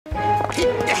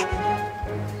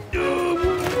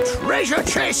Treasure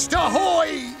chest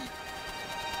ahoy!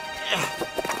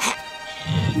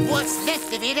 What's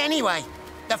left of it anyway?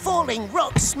 The falling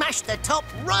rocks smashed the top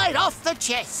right off the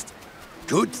chest.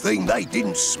 Good thing they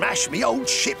didn't smash me old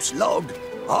ship's log.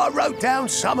 I wrote down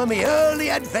some of me early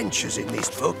adventures in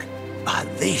this book.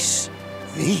 But this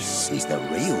is the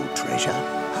real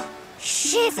treasure.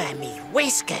 Shiver me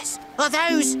whiskers. Are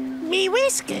those me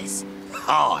whiskers?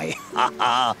 Hi, ha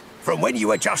ha. From when you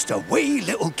were just a wee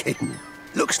little kitten.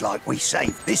 Looks like we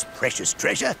saved this precious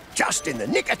treasure just in the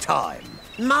nick of time.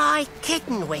 My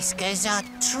kitten whiskers are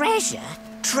treasure?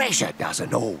 Treasure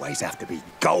doesn't always have to be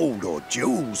gold or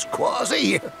jewels,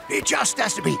 Kwazii. It just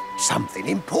has to be something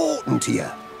important to you.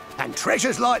 And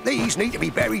treasures like these need to be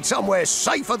buried somewhere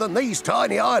safer than these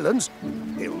tiny islands.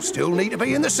 It'll still need to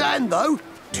be in the sand, though.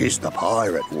 'Tis the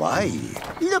pirate way.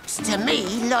 Looks to me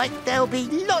like there'll be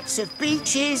lots of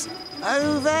beaches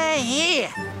over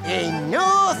here in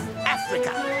North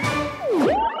Africa.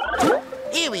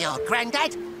 Here we are,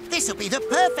 Grandad. This'll be the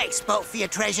perfect spot for your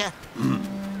treasure.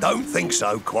 Don't think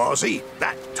so, Kwazii.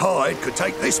 That tide could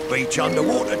take this beach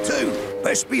underwater too.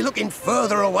 Best be looking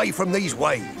further away from these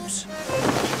waves.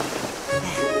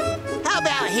 How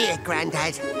about here,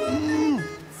 Grandad?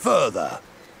 Further.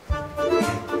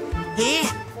 Here?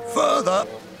 Further.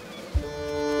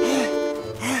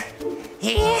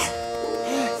 Here?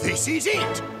 This is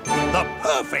it. The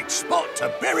perfect spot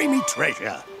to bury me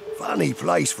treasure. Funny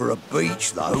place for a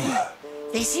beach, though.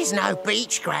 This is no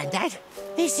beach, Grandad.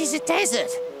 This is a desert.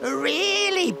 A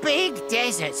really big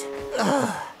desert.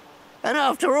 Ugh. And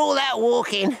after all that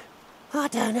walking, I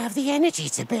don't have the energy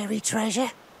to bury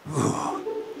treasure.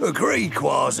 Agreed,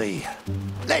 Kwazii.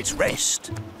 Let's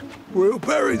rest. We'll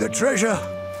bury the treasure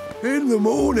in the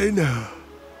morning.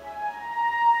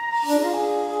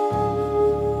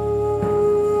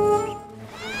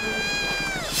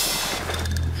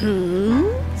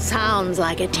 Sounds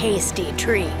like a tasty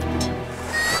treat.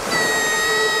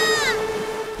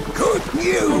 Good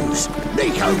news!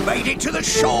 Nico made it to the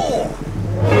shore!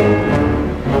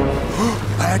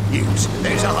 Bad news.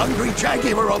 There's a hungry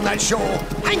jaguar on that shore.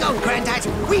 Hang on, Grandad.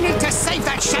 We need to save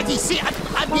that shaggy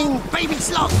baby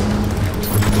sloth.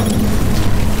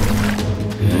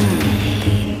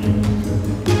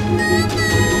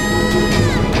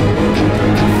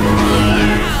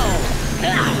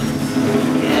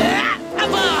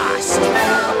 Avast!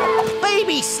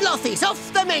 Baby sloth is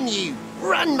off the menu.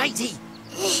 Run, matey.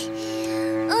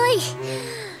 I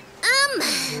am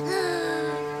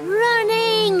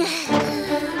running.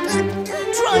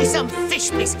 Try some fish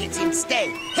biscuits instead.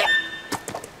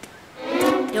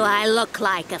 Do I look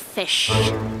like a fish?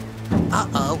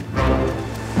 Uh-oh.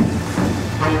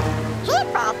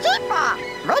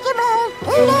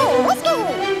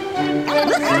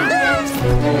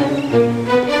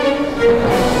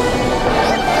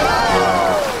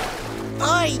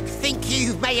 I think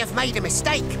you may have made a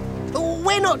mistake.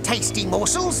 We're not tasty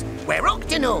morsels. We're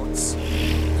Octonauts.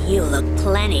 You look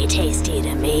plenty tasty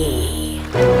to me.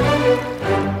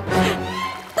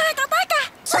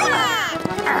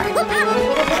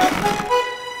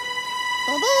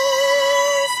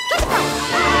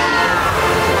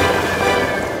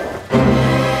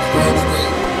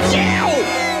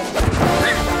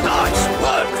 Nice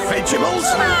work, Vegetables!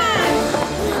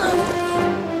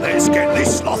 Let's get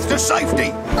this sloth to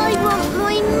safety. I want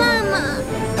my mama.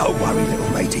 Don't worry, little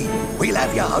matey. We'll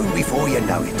have you home before you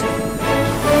know it.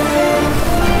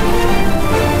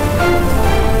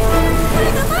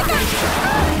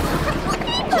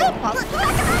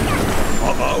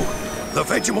 Uh-oh. The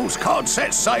Vegemals can't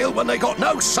set sail when they got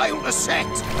no sail to set.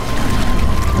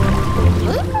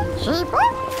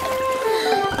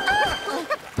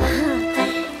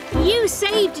 You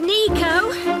saved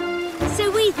Nico,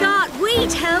 so we thought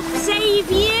we'd help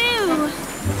save you.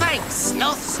 Thanks,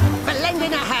 sloths, for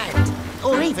lending a hand.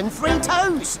 Or even 3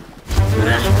 toes.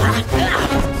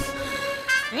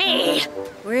 Hey,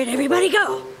 where'd everybody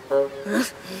go?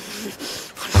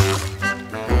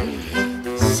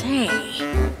 Say,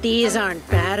 these aren't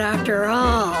bad after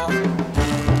all.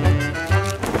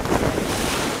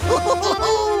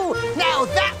 Now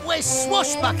that was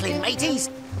swashbuckling, mateys.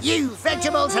 You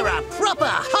Vegetables are a proper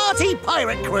hearty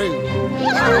pirate crew.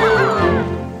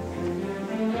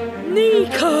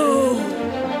 Nico!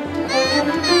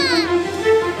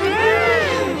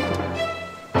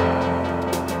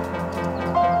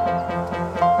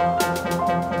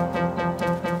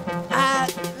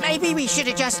 Maybe we should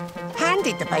have just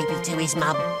handed the baby to his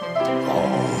mum.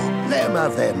 Oh, let them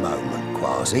have their moment,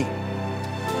 Kwazii.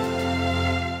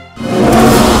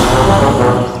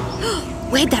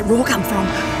 Where'd that roar come from?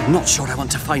 Not sure I want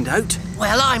to find out.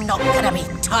 Well, I'm not gonna be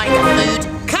tiger food.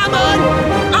 Come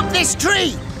on! Up this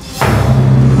tree!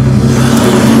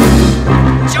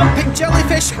 Jumping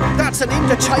jellyfish! That's an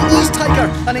Indo-Chinese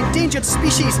tiger, an endangered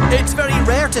species. It's very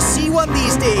rare to see one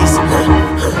these days.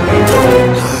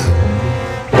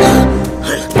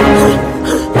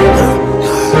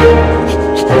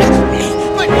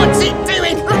 But what's it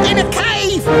doing in a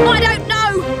cave? I don't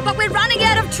know, but we're running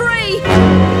out of tree.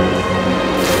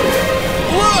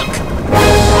 Look!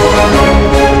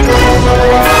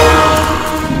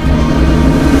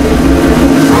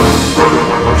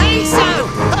 Hey, so!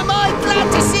 Am I glad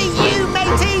to see you,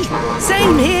 matey?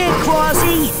 Same here,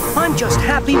 Kwazii. I'm just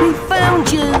happy we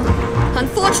found you.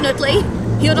 Unfortunately,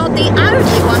 you're not the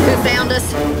only one who found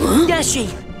us. Dashi,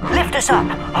 lift us up.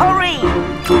 Hurry!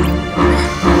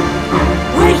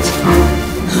 Wait!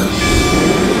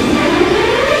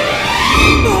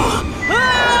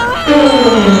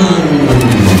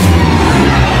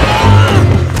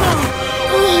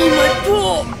 Oh, my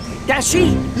poor!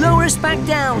 Dashi, lower us back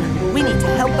down. We need to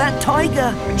help that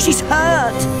tiger. She's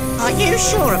hurt. Are you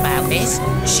sure about this?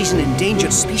 She's an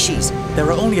endangered species. There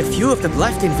are only a few of them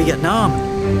left in Vietnam.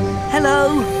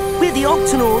 Hello, we're the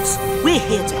Octonauts. We're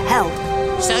here to help.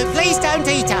 So please don't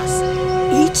eat us.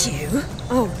 Eat you?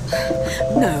 Oh,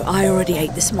 no, I already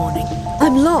ate this morning.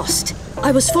 I'm lost.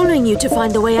 I was following you to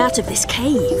find the way out of this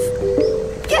cave.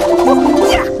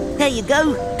 There you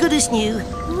go. Good as new.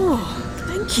 Oh,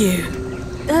 thank you.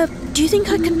 Do you think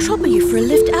I can trouble you for a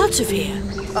lift out of here?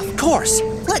 Of course.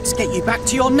 Let's get you back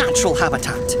to your natural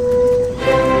habitat.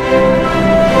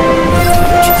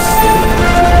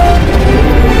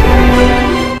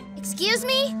 Excuse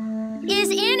me? Is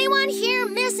anyone here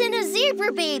missing a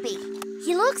zebra baby?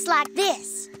 He looks like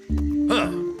this.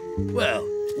 Huh. Well,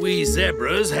 we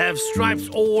zebras have stripes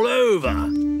all over.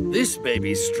 This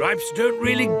baby's stripes don't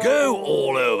really go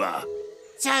all over.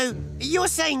 So, you're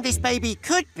saying this baby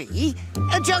could be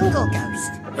a jungle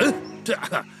ghost?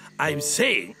 Huh? I'm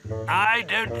saying I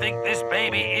don't think this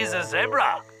baby is a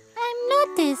zebra. I'm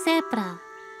not a zebra.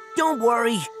 Don't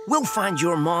worry. We'll find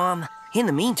your mom. In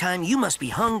the meantime, you must be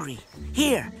hungry.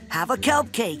 Here, have a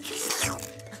kelp cake.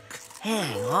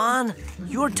 Hang on.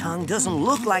 Your tongue doesn't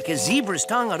look like a zebra's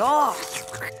tongue at all.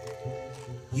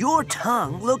 Your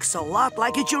tongue looks a lot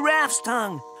like a giraffe's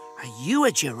tongue. Are you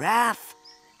a giraffe?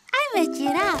 I'm a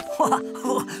giraffe.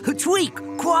 Tweak,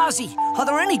 Kwazii, are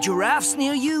there any giraffes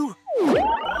near you?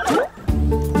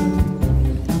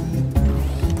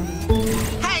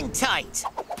 Hang tight.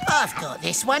 I've got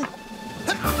this one.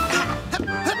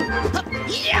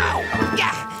 Yow!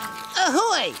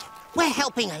 Ahoy! We're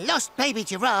helping a lost baby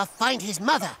giraffe find his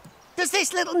mother. Does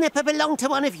this little nipper belong to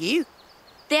one of you?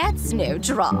 That's no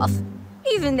giraffe,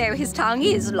 even though his tongue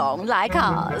is long like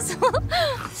ours.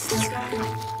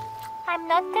 I'm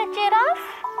not a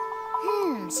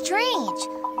giraffe? Strange.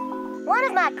 One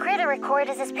of my critter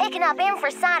recorders is picking up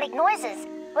infrasonic noises,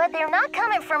 but they're not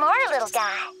coming from our little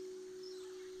guy.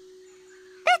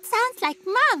 That sounds like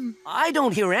Mom. I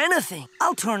don't hear anything.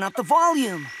 I'll turn up the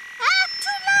volume.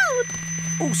 Too loud.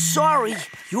 Oh, sorry.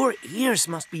 Your ears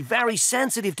must be very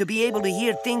sensitive to be able to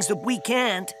hear things that we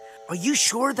can't. Are you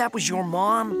sure that was your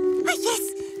mom? Oh, yes.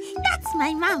 That's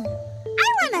my mom.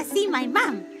 I want to see my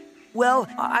mom. Well,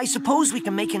 I suppose we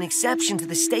can make an exception to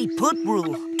the stay put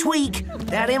rule. Tweak,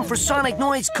 that infrasonic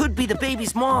noise could be the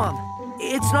baby's mom.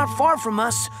 It's not far from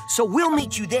us, so we'll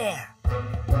meet you there.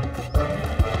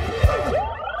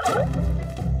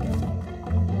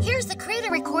 Here's the critter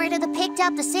recorder that picked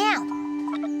up the sound.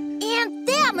 And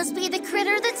that must be the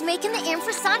critter that's making the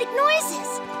infrasonic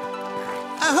noises.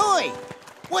 Ahoy!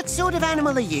 What sort of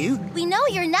animal are you? We know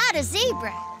you're not a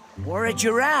zebra. Or a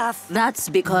giraffe. That's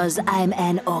because I'm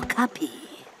an okapi.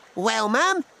 Well,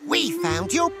 Mum, we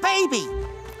found your baby.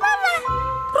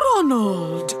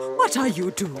 Ronald, what are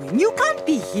you doing? You can't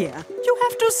be here. You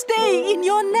have to stay in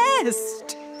your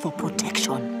nest. For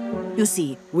protection. You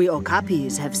see, we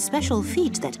okapis have special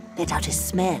feet that let out a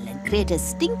smell and create a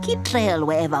stinky trail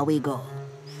wherever we go.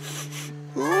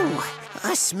 Ooh,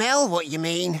 I smell what you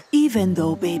mean. Even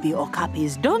though baby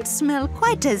okapis don't smell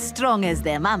quite as strong as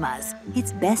their mamas,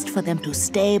 it's best for them to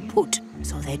stay put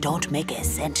so they don't make a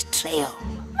scent trail.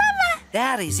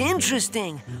 That is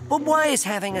interesting. But why is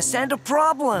having a scent a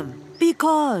problem?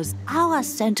 Because our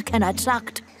scent can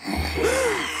attract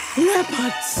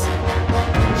leopards.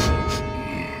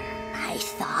 I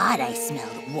thought I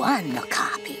smelled one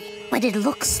okapi, but it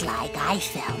looks like I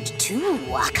found 2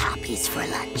 okapis for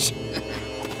lunch.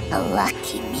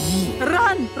 Lucky me.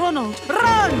 Run, Ronald,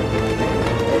 run!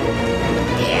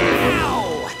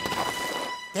 Ow!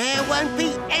 There won't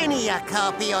be any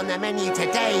okapi on the menu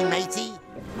today, matey.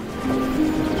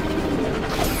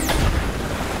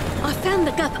 found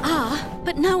the GUP,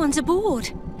 but no one's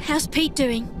aboard. How's Pete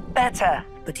doing? Better,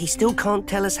 but he still can't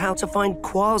tell us how to find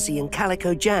Kwazii and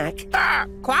Calico Jack.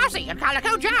 Kwazii and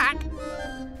Calico Jack?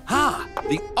 Ah,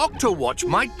 the Octowatch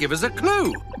might give us a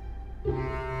clue.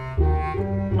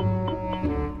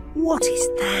 What is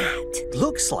that?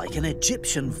 Looks like an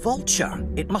Egyptian vulture.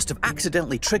 It must have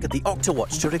accidentally triggered the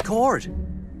Octowatch to record.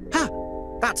 Ha!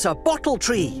 That's a bottle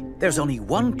tree. There's only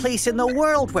one place in the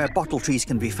world where bottle trees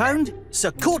can be found.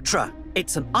 Socotra.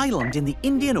 It's an island in the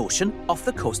Indian Ocean off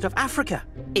the coast of Africa.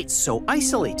 It's so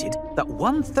isolated that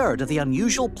 1/3 of the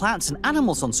unusual plants and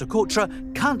animals on Socotra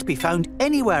can't be found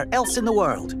anywhere else in the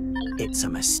world. It's a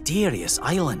mysterious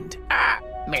island.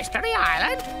 Mystery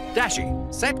Island?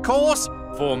 Dashi, set course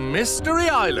for Mystery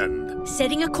Island.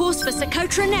 Setting a course for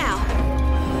Socotra now.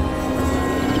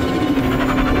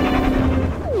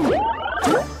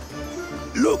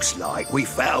 Looks like we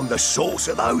found the source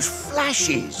of those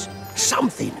flashes.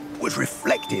 Something was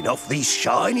reflecting off these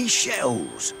shiny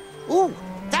shells. Ooh,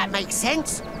 that makes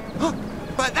sense.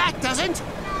 But that doesn't.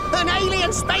 An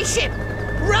alien spaceship!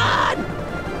 Run!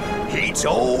 It's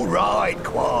all right,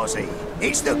 Kwazii.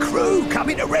 It's the crew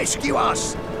coming to rescue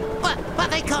us. But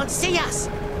they can't see us.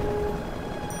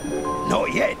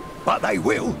 Not yet, but they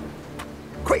will.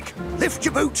 Quick, lift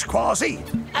your boots, Kwazii.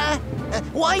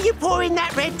 Why are you pouring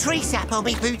that red tree sap on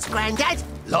me boots, Grandad?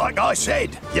 Like I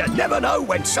said, you never know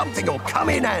when something will come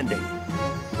in handy.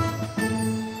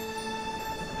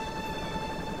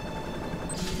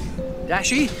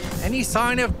 Dashi, any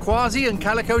sign of Kwazii and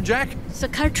Calico Jack?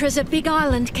 Socotra's a big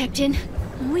island, Captain.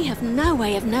 And we have no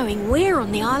way of knowing where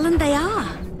on the island they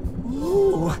are.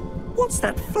 Ooh, what's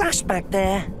that flash back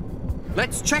there?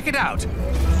 Let's check it out.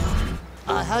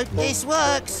 I hope this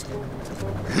works.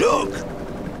 Look!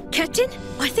 Captain,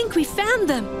 I think we found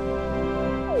them.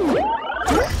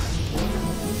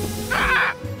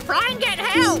 Try and get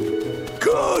help!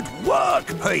 Good work,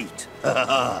 Pete.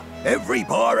 Every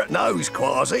pirate knows,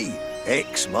 Kwazii.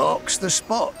 X marks the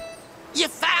spot. You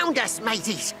found us,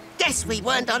 mateys. Guess we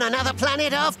weren't on another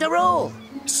planet after all.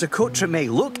 Socotra may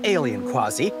look alien,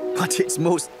 Kwazii, but it's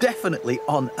most definitely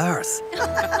on Earth.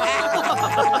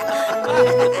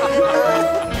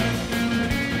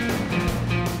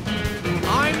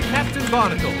 I'm Captain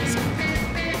Barnacles.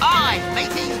 Aye,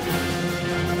 matey.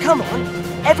 Come on,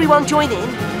 everyone join in.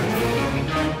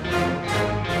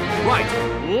 Right,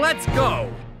 let's go.